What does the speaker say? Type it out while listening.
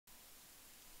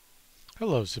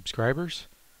Hello subscribers.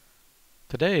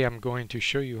 Today I'm going to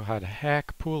show you how to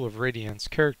hack Pool of Radiance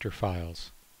character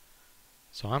files.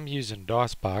 So I'm using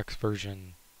DOSBox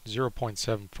version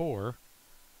 0.74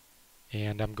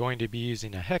 and I'm going to be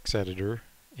using a Hex Editor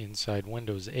inside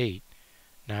Windows 8.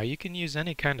 Now you can use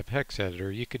any kind of Hex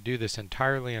Editor. You could do this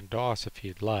entirely in DOS if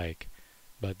you'd like,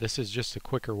 but this is just a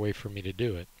quicker way for me to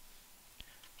do it.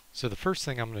 So the first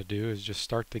thing I'm going to do is just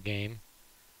start the game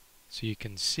so you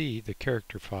can see the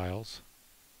character files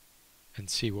and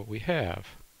see what we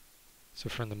have. So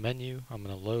from the menu, I'm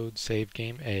going to load Save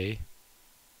Game A.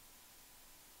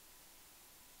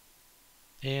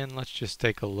 And let's just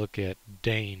take a look at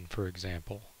Dane, for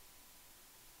example.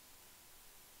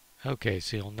 Okay,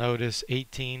 so you'll notice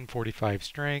 18, 45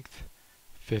 strength,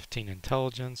 15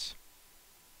 intelligence,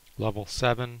 level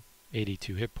 7,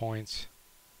 82 hit points,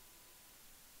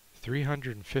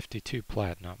 352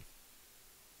 platinum.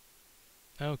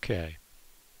 Okay.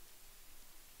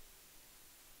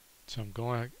 So I'm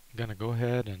going to go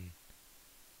ahead and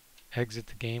exit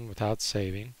the game without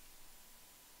saving.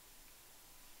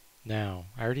 Now,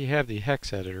 I already have the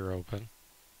Hex Editor open,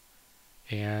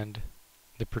 and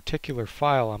the particular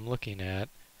file I'm looking at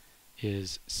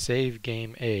is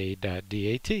savegame.a.dat.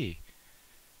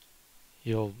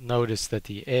 You'll notice that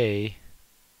the A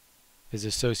is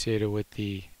associated with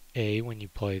the A when you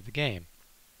play the game.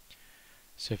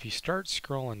 So if you start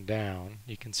scrolling down,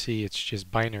 you can see it's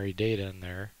just binary data in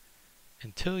there.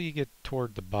 Until you get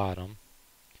toward the bottom,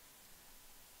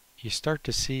 you start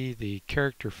to see the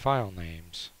character file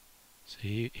names. So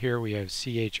here we have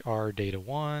CHR data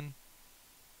 1,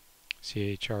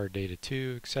 CHR data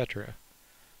 2, etc.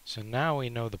 So now we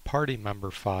know the party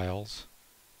member files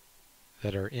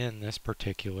that are in this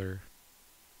particular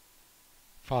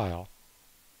file.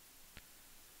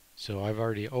 So I've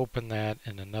already opened that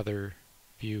in another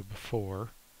view before.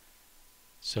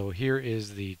 So here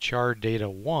is the char data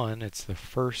 1. It's the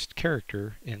first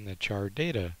character in the char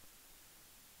data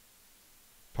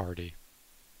party.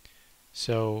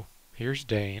 So here's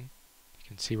Dane. You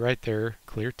can see right there,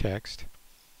 clear text.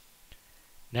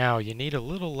 Now you need a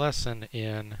little lesson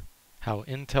in how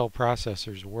Intel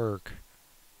processors work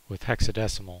with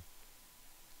hexadecimal.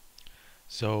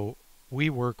 So we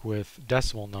work with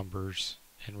decimal numbers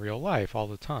in real life all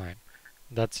the time.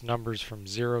 That's numbers from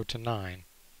 0 to 9.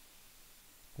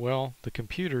 Well, the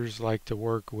computers like to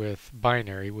work with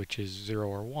binary, which is 0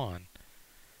 or 1.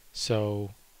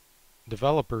 So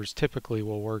developers typically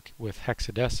will work with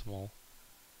hexadecimal,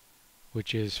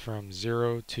 which is from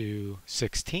 0 to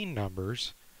 16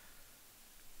 numbers.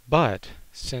 But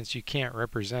since you can't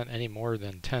represent any more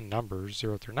than 10 numbers,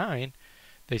 0 through 9,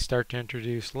 they start to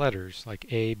introduce letters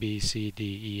like A, B, C, D,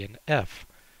 E, and F.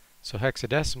 So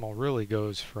hexadecimal really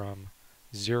goes from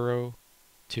 0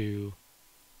 to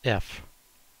F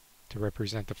to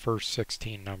represent the first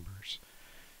 16 numbers.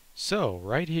 So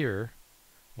right here,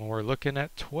 when we're looking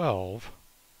at 12,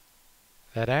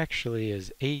 that actually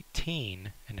is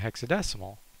 18 in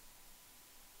hexadecimal.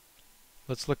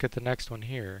 Let's look at the next one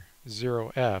here,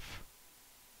 0F.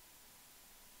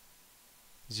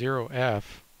 0F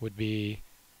would be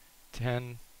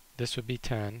 10, this would be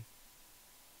 10,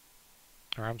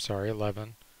 or I'm sorry,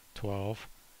 11, 12,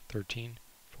 13,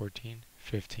 14,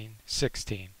 15,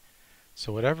 16.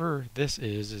 So whatever this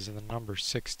is the number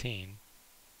 16.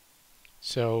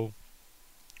 So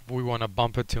if we want to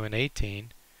bump it to an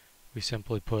 18, we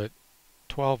simply put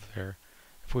 12 there.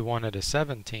 If we wanted a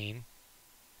 17,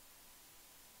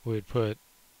 we would put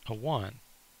a 1.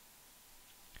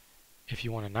 If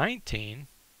you want a 19,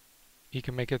 you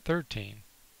can make it 13,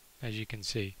 as you can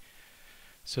see.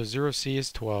 So 0C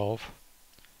is 12.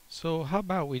 So how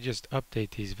about we just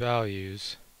update these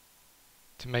values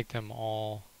to make them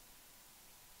all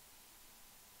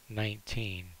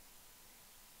 19.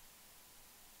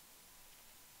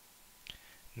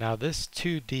 Now this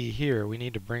 2D here, we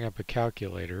need to bring up a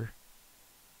calculator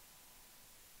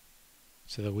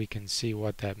so that we can see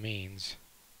what that means.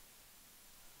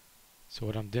 So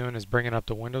what I'm doing is bringing up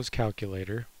the Windows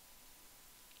calculator.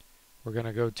 We're going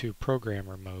to go to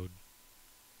programmer mode.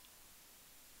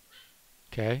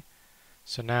 Okay,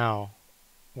 so now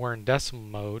we're in decimal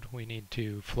mode. We need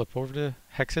to flip over to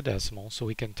hexadecimal so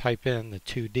we can type in the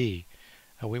 2D.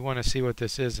 And we want to see what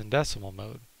this is in decimal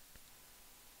mode.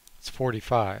 It's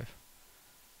 45.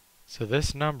 So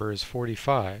this number is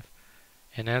 45.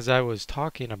 And as I was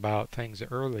talking about things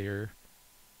earlier,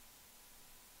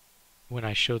 when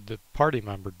I showed the party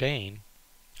member Dane,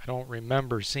 I don't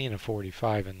remember seeing a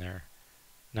 45 in there.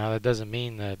 Now that doesn't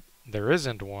mean that there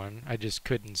isn't one, I just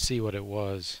couldn't see what it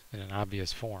was in an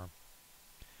obvious form.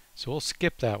 So we'll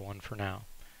skip that one for now.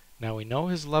 Now we know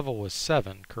his level was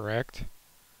 7, correct?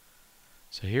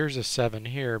 So here's a 7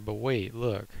 here, but wait,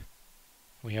 look.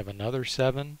 We have another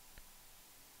 7,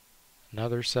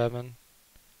 another 7.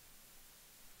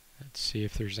 Let's see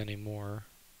if there's any more.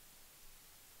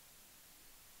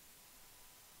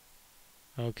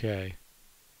 Okay.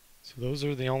 So those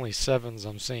are the only 7s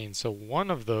I'm seeing. So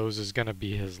one of those is going to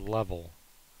be his level.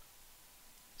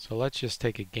 So let's just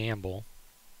take a gamble.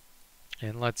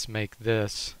 And let's make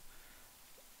this,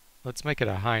 let's make it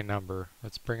a high number.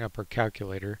 Let's bring up our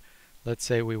calculator. Let's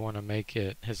say we want to make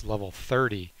it his level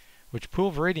 30, which Pool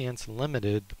of Radiance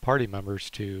limited the party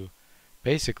members to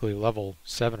basically level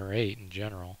 7 or 8 in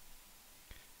general.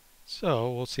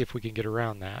 So we'll see if we can get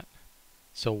around that.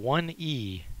 So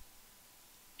 1E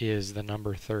is the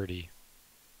number 30.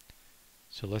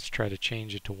 So let's try to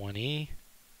change it to 1E.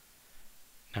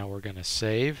 Now we're going to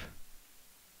save.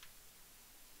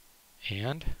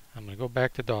 And I'm going to go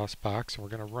back to DOSBox and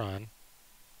we're going to run.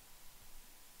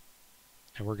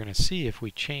 And we're going to see if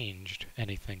we changed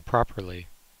anything properly.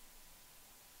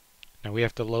 Now we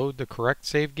have to load the correct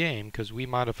save game because we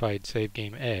modified save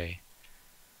game A.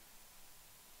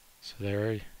 So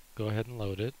there, go ahead and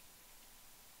load it.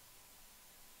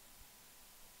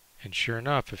 And sure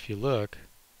enough, if you look,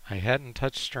 I hadn't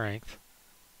touched strength,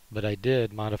 but I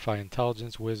did modify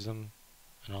intelligence, wisdom,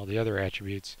 and all the other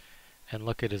attributes. And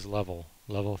look at his level,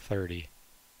 level 30.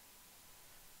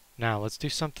 Now let's do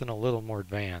something a little more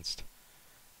advanced.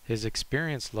 His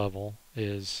experience level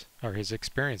is, or his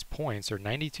experience points are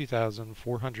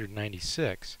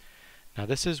 92,496. Now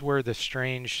this is where the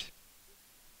strange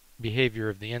behavior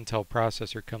of the Intel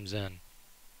processor comes in.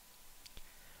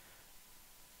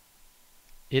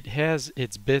 It has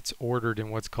its bits ordered in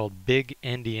what's called big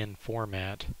Endian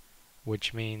format,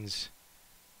 which means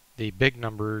the big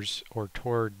numbers are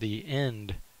toward the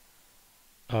end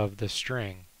of the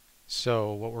string.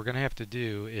 So what we're going to have to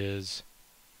do is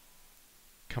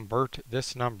convert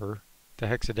this number to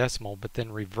hexadecimal, but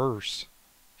then reverse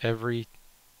every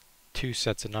 2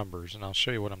 sets of numbers, and I'll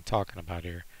show you what I'm talking about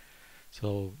here.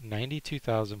 So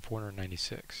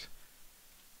 92,496.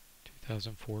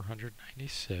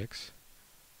 2,496.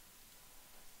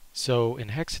 So in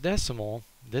hexadecimal,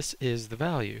 this is the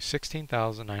value,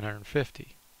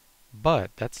 16,950.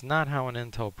 But that's not how an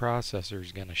Intel processor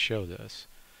is going to show this.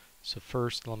 So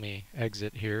first, let me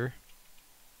exit here.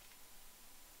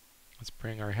 Let's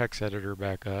bring our Hex Editor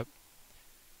back up.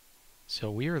 So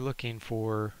we are looking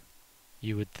for,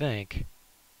 you would think,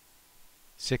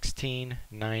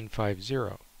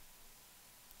 16950.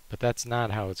 But that's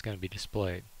not how it's going to be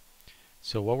displayed.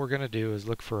 So what we're going to do is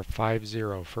look for a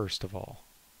 50 first of all.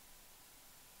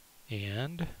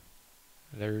 And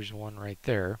there's one right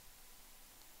there.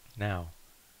 Now,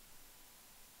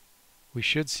 we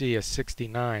should see a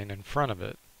 69 in front of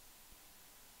it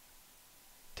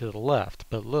to the left,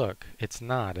 but look, it's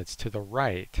not, it's to the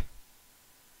right.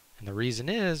 And the reason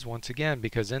is, once again,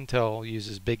 because Intel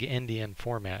uses big Endian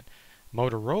format.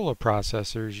 Motorola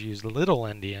processors use little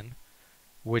Endian,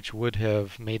 which would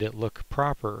have made it look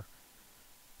proper.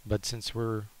 But since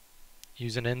we're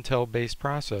using Intel-based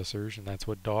processors, and that's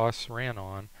what DOS ran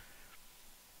on,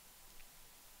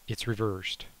 it's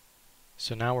reversed.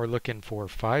 So now we're looking for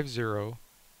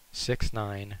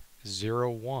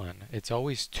 506901. It's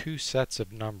always 2 sets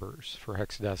of numbers for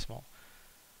hexadecimal.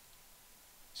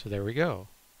 So there we go.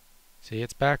 See,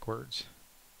 it's backwards.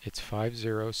 It's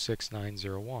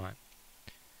 506901.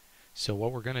 So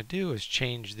what we're going to do is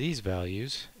change these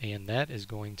values, and that is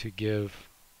going to give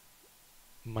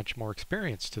much more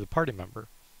experience to the party member.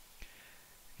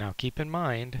 Now keep in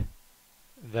mind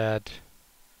that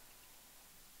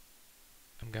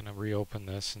I'm going to reopen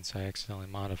this since I accidentally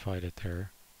modified it there.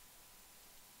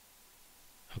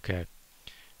 Okay,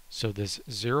 so this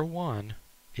 01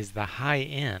 is the high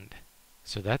end.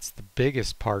 So that's the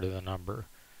biggest part of the number.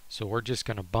 So we're just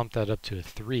going to bump that up to a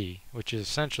 3, which is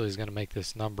essentially is going to make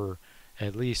this number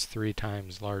at least 3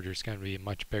 times larger. It's going to be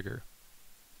much bigger.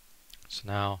 So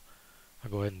now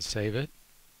I'll go ahead and save it.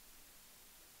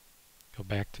 Go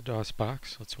back to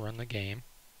DOSBox. Let's run the game.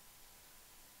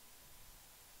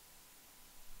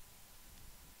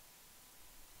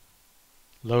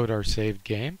 Load our saved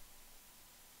game.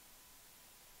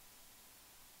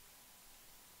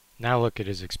 Now look at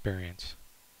his experience.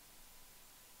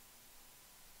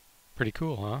 Pretty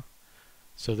cool, huh?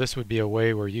 So this would be a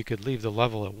way where you could leave the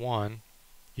level at 1.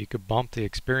 You could bump the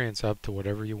experience up to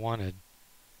whatever you wanted.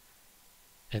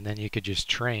 And then you could just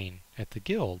train at the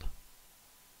guild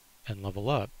and level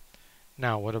up.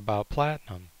 Now what about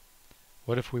platinum?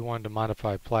 What if we wanted to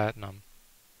modify platinum?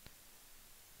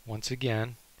 Once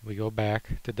again, we go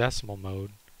back to decimal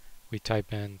mode. We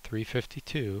type in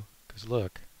 352 because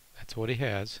look, that's what he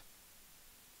has.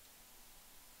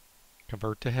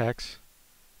 Convert to hex.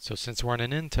 So since we're on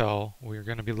an Intel, we're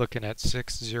going to be looking at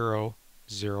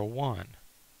 6001.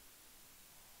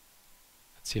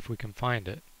 Let's see if we can find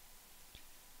it.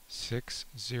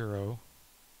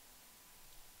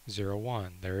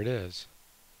 6001. There it is.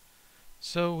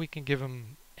 So we can give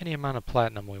him any amount of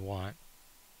platinum we want.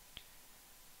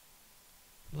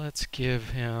 Let's give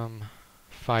him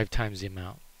 5 times the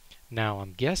amount. Now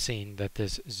I'm guessing that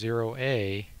this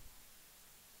 0A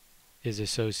is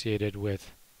associated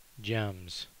with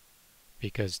gems,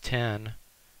 because 10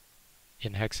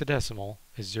 in hexadecimal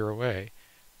is 0A.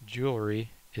 Jewelry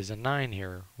is a 9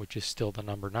 here, which is still the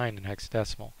number 9 in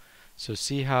hexadecimal. So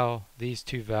see how these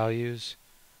two values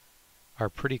are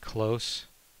pretty close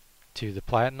to the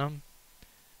platinum?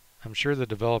 I'm sure the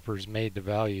developers made the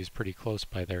values pretty close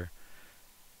by there.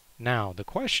 Now the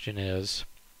question is,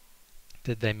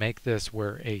 did they make this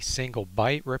where a single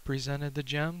byte represented the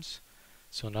gems?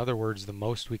 So in other words, the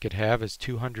most we could have is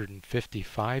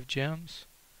 255 gems.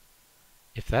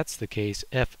 If that's the case,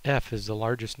 FF is the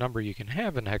largest number you can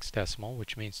have in hexadecimal,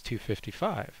 which means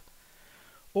 255.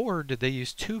 Or did they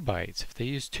use 2 bytes? If they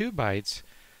used 2 bytes,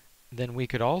 then we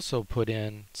could also put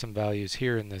in some values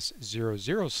here in this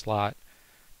 00 slot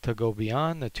to go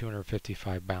beyond the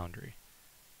 255 boundary.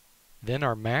 Then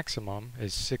our maximum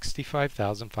is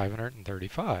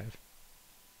 65,535.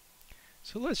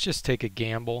 So let's just take a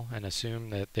gamble and assume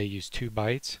that they use 2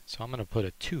 bytes. So I'm going to put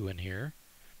a 2 in here.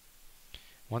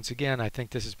 Once again, I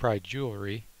think this is probably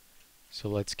jewelry. So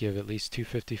let's give at least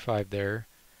 255 there.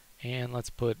 And let's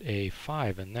put a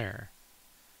 5 in there.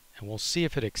 And we'll see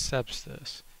if it accepts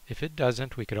this. If it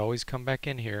doesn't, we could always come back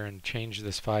in here and change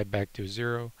this 5 back to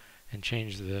 0 and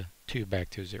change the 2 back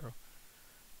to 0.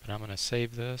 But I'm going to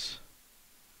save this.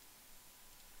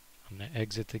 I'm going to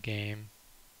exit the game.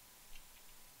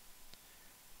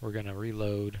 We're going to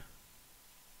reload.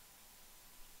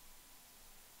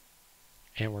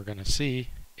 And we're going to see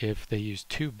if they use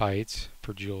 2 bytes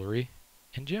for jewelry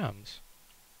and gems.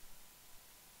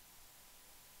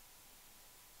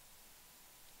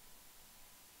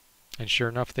 And sure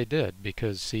enough they did,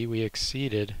 because see, we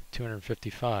exceeded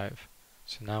 255.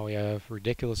 So now we have a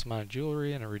ridiculous amount of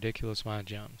jewelry and a ridiculous amount of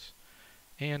gems.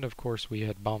 And of course we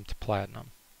had bumped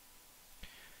platinum.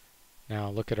 Now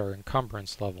look at our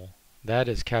encumbrance level. That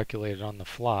is calculated on the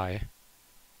fly.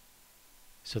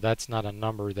 So that's not a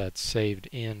number that's saved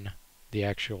in the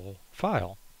actual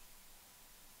file.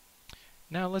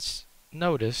 Now let's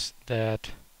notice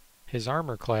that his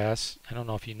armor class, I don't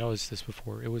know if you noticed this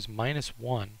before, it was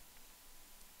 -1.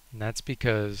 And that's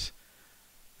because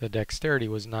the dexterity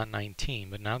was not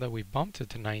 19. But now that we bumped it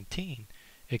to 19,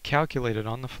 it calculated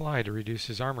on the fly to reduce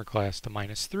his armor class to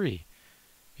 -3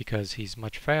 because he's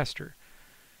much faster.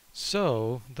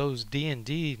 So those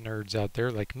D&D nerds out there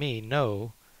like me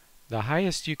know the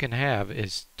highest you can have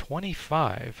is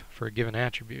 25 for a given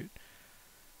attribute.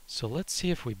 So let's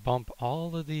see if we bump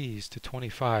all of these to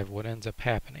 25, what ends up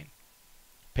happening.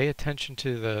 Pay attention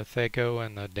to the Theco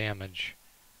and the damage.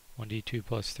 1d2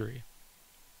 plus 3.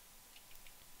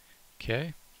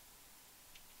 Okay.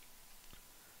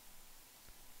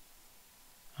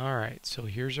 Alright, so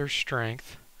here's our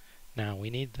strength. Now we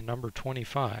need the number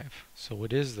 25. So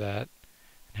what is that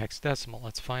in hexadecimal?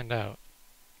 Let's find out.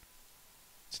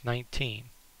 It's 19.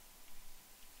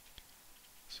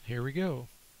 So here we go.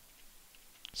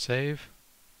 Save.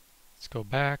 Let's go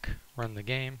back, run the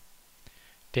game.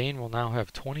 Dane will now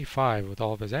have 25 with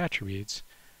all of his attributes,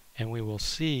 and we will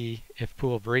see if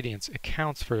Pool of Radiance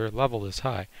accounts for a level this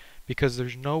high, because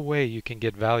there's no way you can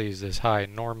get values this high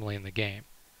normally in the game.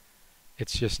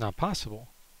 It's just not possible.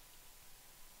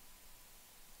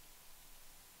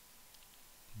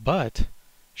 But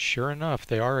sure enough,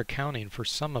 they are accounting for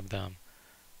some of them.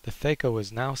 The Theco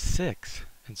is now 6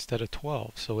 instead of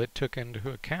 12, so it took into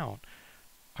account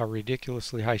a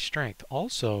ridiculously high strength.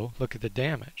 Also, look at the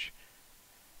damage.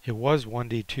 It was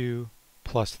 1d2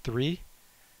 plus 3.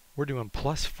 We're doing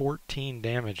plus 14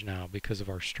 damage now because of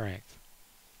our strength.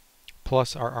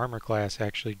 Plus our armor class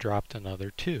actually dropped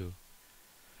another 2.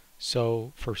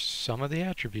 So for some of the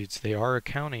attributes, they are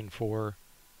accounting for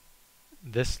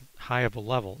this high of a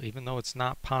level, even though it's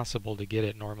not possible to get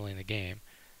it normally in the game.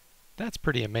 That's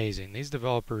pretty amazing. These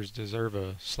developers deserve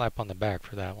a slap on the back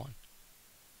for that one.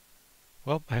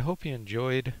 Well, I hope you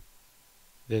enjoyed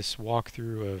this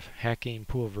walkthrough of hacking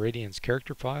Pool of Radiance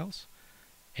character files,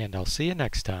 and I'll see you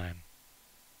next time.